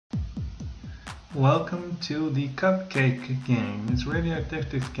Welcome to the Cupcake game. It's a really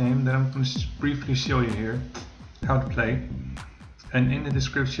addictive game that I'm going to briefly show you here how to play. And in the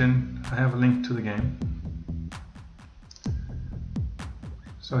description I have a link to the game.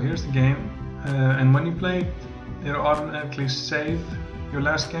 So here's the game, and when you play it, it'll automatically save your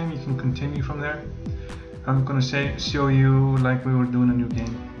last game. You can continue from there. I'm going to show you like we were doing a new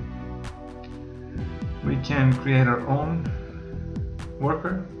game. We can create our own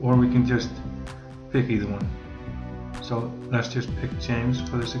worker, or we can just pick either one. So let's just pick James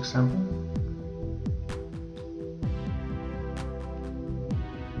for this example.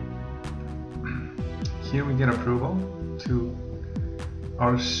 Here we get approval to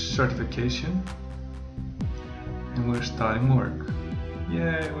our certification and we're starting work.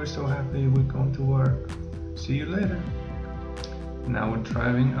 Yay, we're so happy we're going to work. See you later. Now we're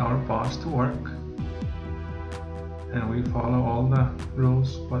driving our boss to work and we follow all the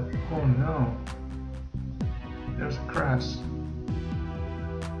rules, but oh no, there's a crash.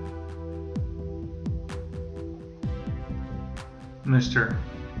 Mister,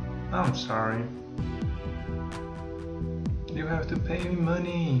 I'm sorry. You have to pay me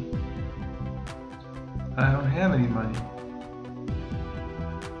money. I don't have any money.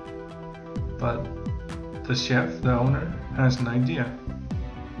 But the chef, the owner, has an idea.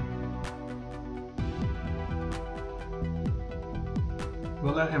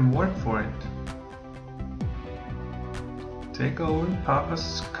 We'll let him work for it. Take over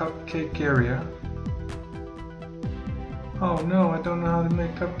Papa's Cupecakearia. Oh no, I don't know how to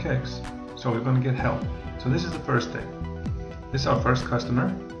make cupcakes. So we're gonna get help. So this is the first day. This is our first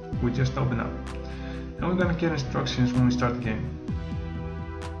customer. We just opened up. And we're gonna get instructions when we start the game.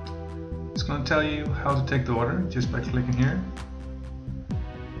 It's gonna tell you how to take the order just by clicking here.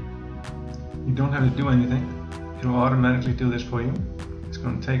 You don't have to do anything. It will automatically do this for you. It's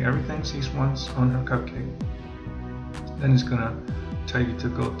gonna take everything she wants on her cupcake. Then it's gonna tell you to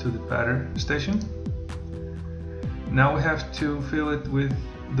go to the batter station. Now we have to fill it with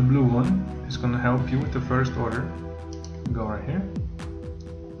the blue one. It's gonna help you with the first order. Go right here.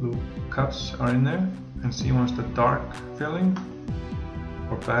 Blue cups are in there, and she wants the dark filling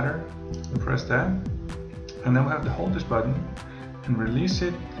or batter. We press that, and then we have to hold this button and release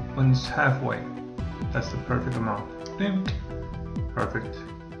it when it's halfway. That's the perfect amount. Blim. Perfect.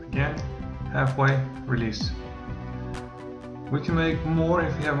 Again, halfway, release. We can make more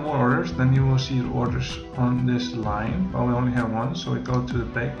if we have more orders. Then you will see the orders on this line, but we only have one, so we go to the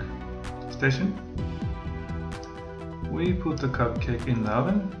bake station. We put the cupcake in the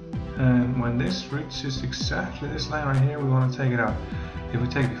oven, and when this reaches exactly this line right here, we want to take it out. If we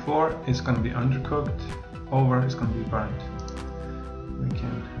take it before, it's going to be undercooked. Over, it's going to be burnt. We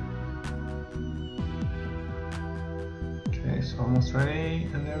can. Okay, it's almost ready,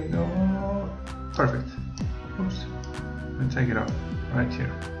 and there we go. Perfect. Oops. And take it off right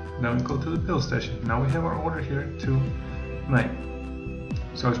here. Then we go to the bill station. Now we have our order here to make.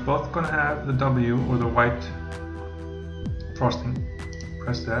 So it's both going to have the W or the white frosting.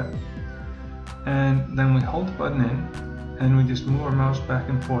 Press that, and then we hold the button in, and we just move our mouse back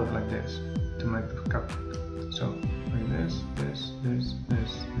and forth like this to make the cupcake. So like this.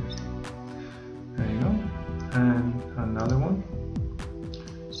 There you go. And another one.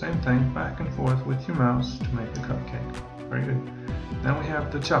 Same thing, back and forth with your mouse to make the cupcake. Very good. Then we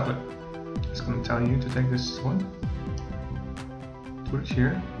have the chocolate. It's going to tell you to take this one, put it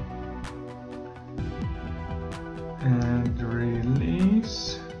here, and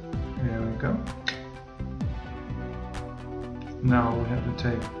release. There we go. Now we have to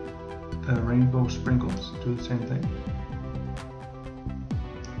take the rainbow sprinkles, do the same thing.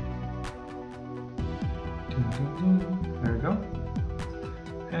 There we go.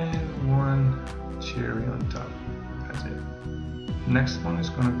 And one cherry on top. That's it. Next one is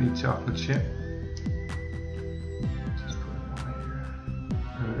going to be chocolate chip. Just put it over here.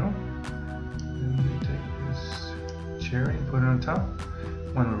 There we go. Then we take this cherry and put it on top.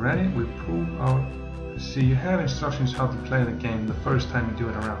 When we're ready, we pull our. See, you have instructions how to play the game the first time you do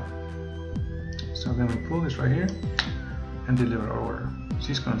it around. So then we pull this right here and deliver our order.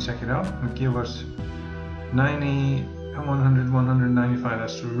 She's going to check it out and give us 90, 100, 195.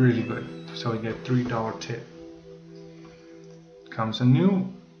 That's really good. So we get $3 tip. Comes a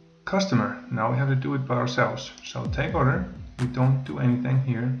new customer. Now we have to do it by ourselves. So take order. We don't do anything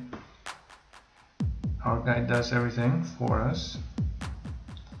here. Our guy does everything for us.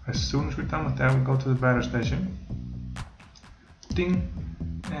 As soon as we're done with that, we go to the batter station. Ding.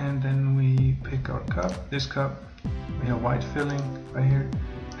 And then we pick our cup. This cup. We have white filling right here.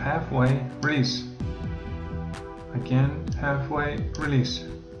 Halfway, release. Again, halfway, release.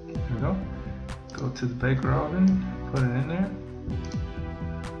 There we go. Go to the baker oven, put it in there.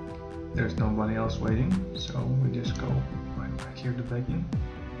 There's nobody else waiting, so we just go right back here to baking.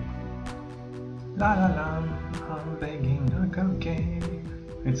 La la la, I'm baking a cupcake.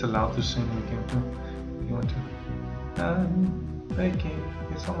 It's allowed to sing in the game too, if you want to. I'm baking,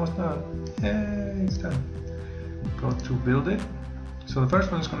 it's almost done. Yay, it's done. Go to build it. So the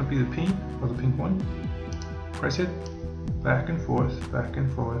first one is going to be the P, or the pink one. Press it, back and forth, back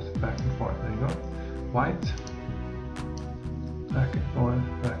and forth, back and forth. There you go. White, back and forth,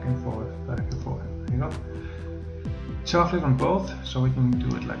 back and forth, back and forth. There you go. Chocolate on both, so we can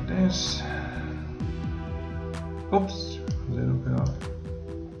do it like this. Oops, a little bit off.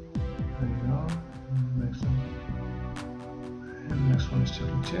 There you go. Next one. And the next one is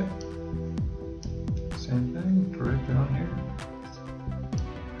chocolate chip. Same thing, drip it on here.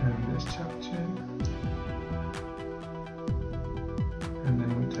 And this chocolate chip. And then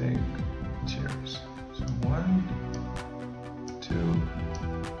we take cherries. So 1, 2,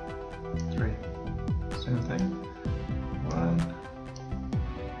 3. Same thing. 1,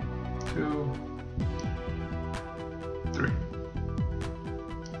 2, 3.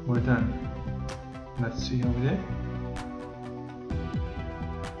 We're done. Let's see how we did.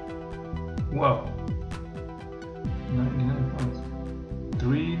 Whoa. 99 points.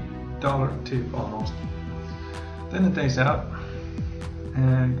 $3 tip almost. Then the day's out.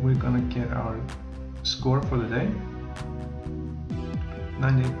 And we're gonna get our score for the day.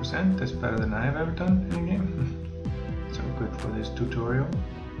 98%, that's better than I've ever done in a game. So good for this tutorial.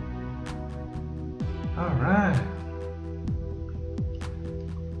 Alright.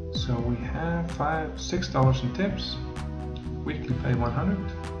 So we have $6 in tips. Weekly pay 100.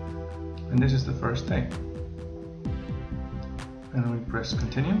 And this is the first day. And we press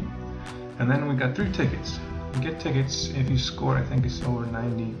continue. And then we got 3 tickets. You get tickets if you score, I think it's over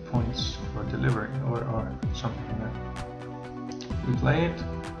 90 points for delivery or something like that. We play it.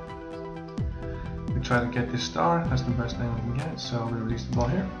 We try to get this star. That's the best thing we can get. So we release the ball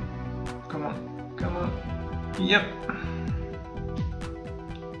here. Come on, come on. Yep.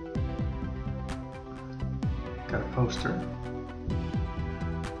 Got a poster.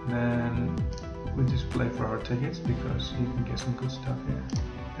 Then we just play for our tickets because you can get some good stuff here.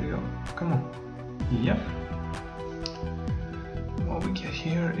 There you go. Come on. Yep. What we get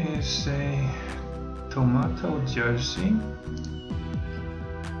here is a tomato jersey.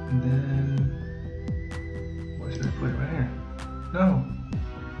 And then what should I put it right here? No.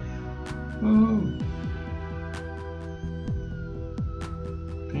 Woo.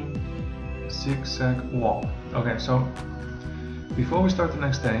 Pink zigzag wall. Okay, so before we start the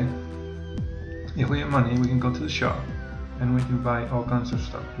next day, if we have money, we can go to the shop and we can buy all kinds of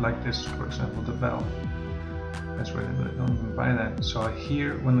stuff, like this, for example, the bell. That's really good. Don't even buy that. So I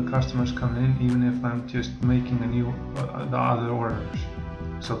hear when the customers come in, even if I'm just making a new, the other orders,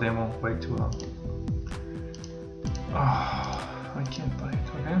 so they won't wait too long. Oh, I can't buy it.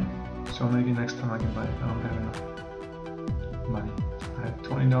 Okay, so maybe next time I can buy it. I don't have enough money. I have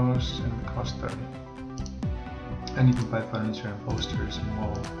 $20 and it costs 30. And you can buy furniture and posters and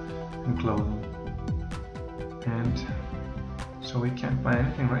wall and clothing. And so we can't buy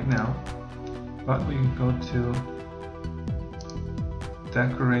anything right now, but we can go to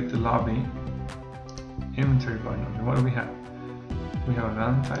decorate the lobby, inventory button. What do we have? We have a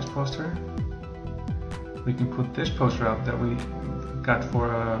Valentine's poster. We can put this poster up that we got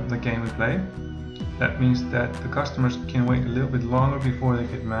for the game we play. That means that the customers can wait a little bit longer before they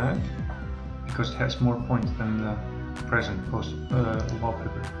get mad, because it has more points than the present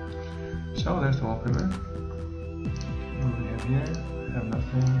wallpaper. So there's the wallpaper. What do we have here? We have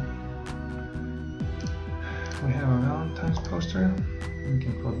nothing. We have a Valentine's poster. We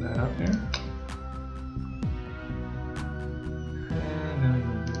can put that up here. And then we're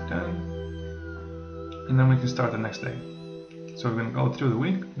going to be done. And then we can start the next day. So we're going to go through the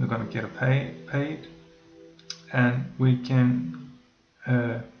week. We're going to get a paid. And we can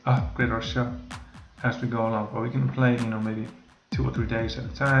upgrade our shop as we go along. But we can play, maybe 2 or 3 days at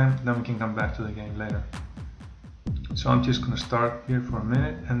a time. Then we can come back to the game later. So I'm just going to start here for a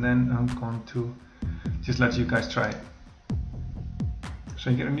minute, and then I'm going to just let you guys try it. So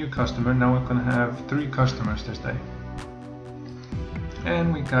you get a new customer. Now we're going to have 3 customers this day.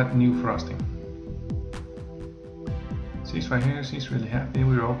 And we got new frosting. She's right here. She's really happy.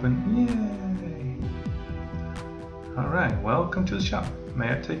 We're open. Yay! Alright, welcome to the shop. May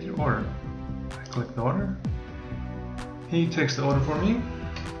I take your order? I click the order. He takes the order for me.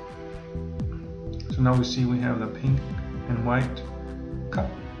 So now we see we have the pink and white cup.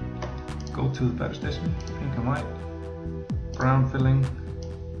 Go to the batter station, pink and white, brown filling,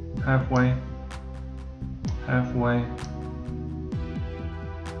 halfway, halfway,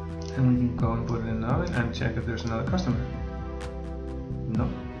 and we can go and put it in the oven and check if there's another customer. No.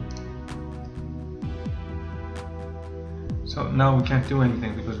 So now we can't do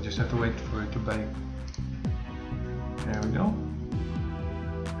anything because we just have to wait for it to bake. There we go.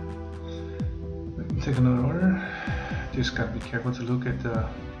 We can take another order. Just gotta be careful to look at the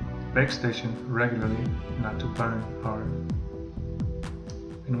bake station regularly, not to burn our.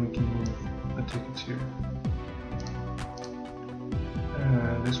 And we can move the tickets here.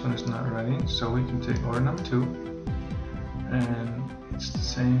 This one is not ready, so we can take order number 2, and it's the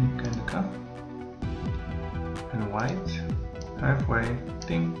same kind of cup, and white, halfway,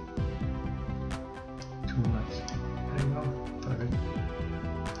 ding, too much, there you go, perfect.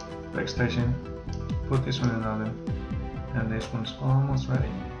 Bake station, put this one in the oven, and this one's almost ready.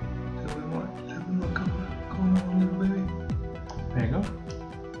 A little bit more, come on, little baby. There you go.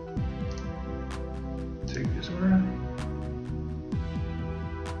 Take this order.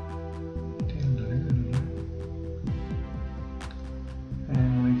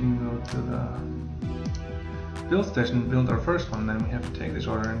 To the build station, build our first one, then we have to take this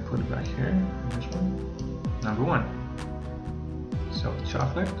order and put it back here, this one, number 1. So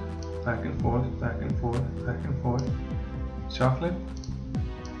chocolate, back and forth, back and forth, back and forth, chocolate,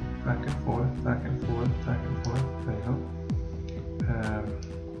 back and forth, back and forth, back and forth, there you go.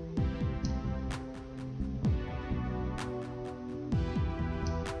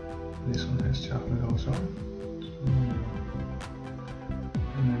 This one has chocolate also.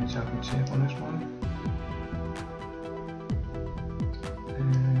 And then chocolate chip on this one,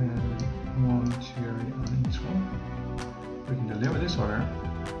 and 1 cherry on each one. We can deliver this order.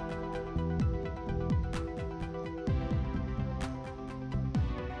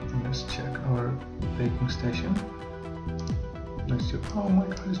 And let's check our baking station. Let's do, oh my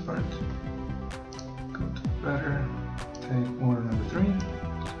god, it's burnt. Go to better, take order number 3.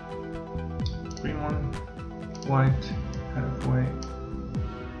 Green one, white, halfway,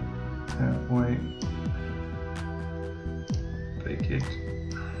 bake it,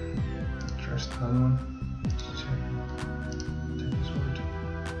 trust the other one, let's check, take this order too.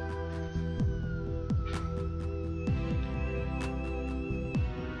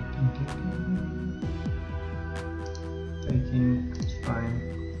 Baking is fine,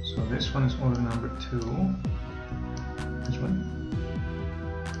 so this one is order number 2, this one,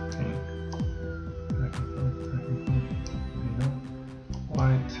 pink, back and forth, there you go,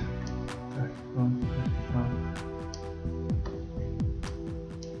 white, back and front.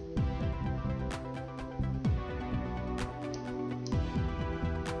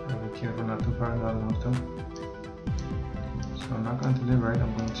 Be careful not to burn the other ones too. So I'm not going to deliver it,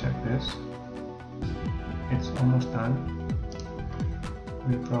 I'm going to check this. It's almost done.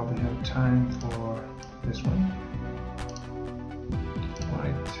 We probably have time for this one.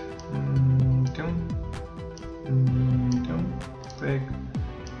 White, big.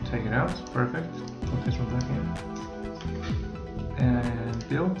 Take it out, perfect. Put this one back in. And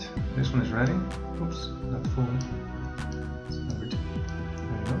build. This one is ready. Oops, not full. It's number 2.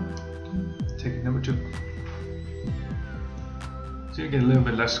 There you go. Take it number 2. So you get a little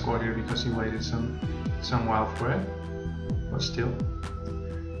bit less score here because you waited some while for it, but still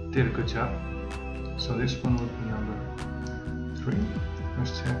did a good job. So this one would be number 3.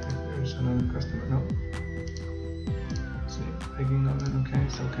 Let's check if there's another customer. No. Baking oven, okay,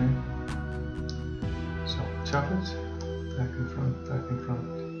 it's okay. So chocolate, back and front,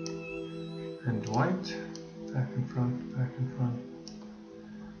 and white, back and front,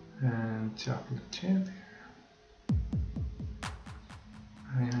 and chocolate chip,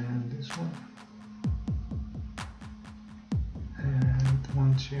 and this one, and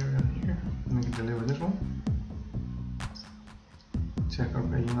 1 cherry on here. We can deliver this one. Check our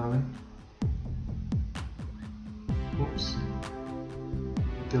baking oven. Oops.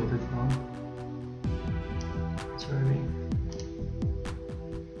 Tilted wrong. It's ready.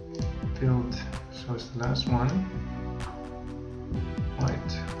 Build, so it's the last one.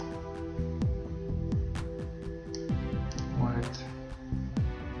 White. White.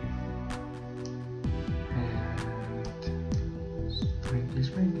 And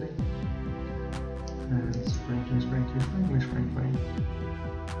sprinkly. And sprinkly.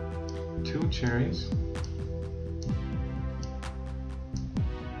 2 cherries.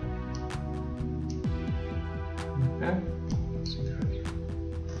 Okay.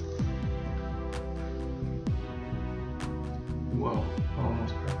 Whoa,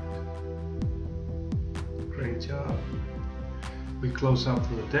 almost perfect. Great job. We close up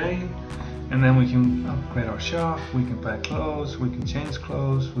for the day, and then we can upgrade our shop. We can buy clothes, we can change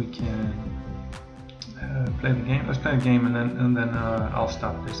clothes, we can play the game. Let's play the game, and then I'll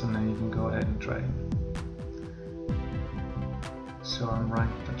stop this, and then you can go ahead and try it. So I'm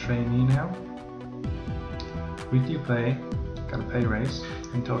ranked a trainee now. Weekly play, got a pay raise,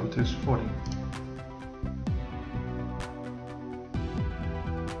 in total 240.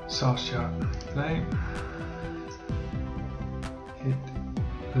 Soft shot, play, hit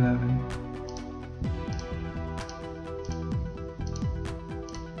 11.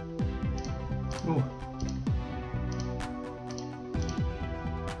 Oh,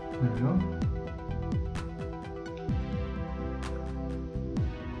 there we go.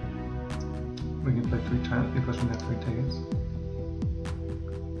 We can play 3 times because we have 3 tickets.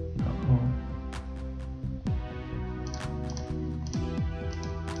 Uh-oh.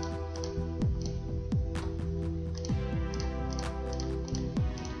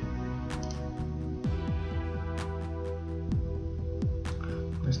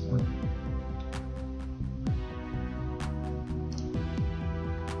 This one.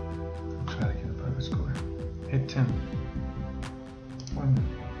 Try to get a better score. Hit 10. 1,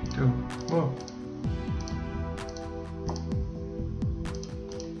 2, whoa.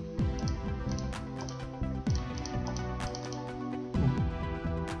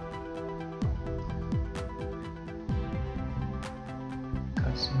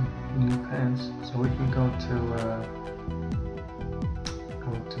 Got some new pants, so we can go to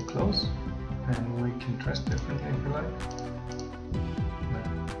close, and we can dress differently if you like.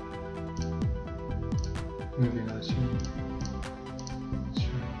 Maybe another shoe.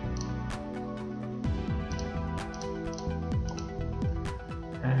 Sure.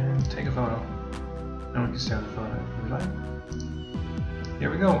 And take a photo. And we can save the photo if we like. Here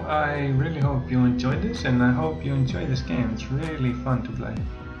we go. I really hope you enjoyed this, and I hope you enjoy this game. It's really fun to play.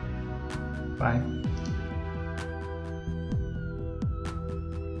 Bye.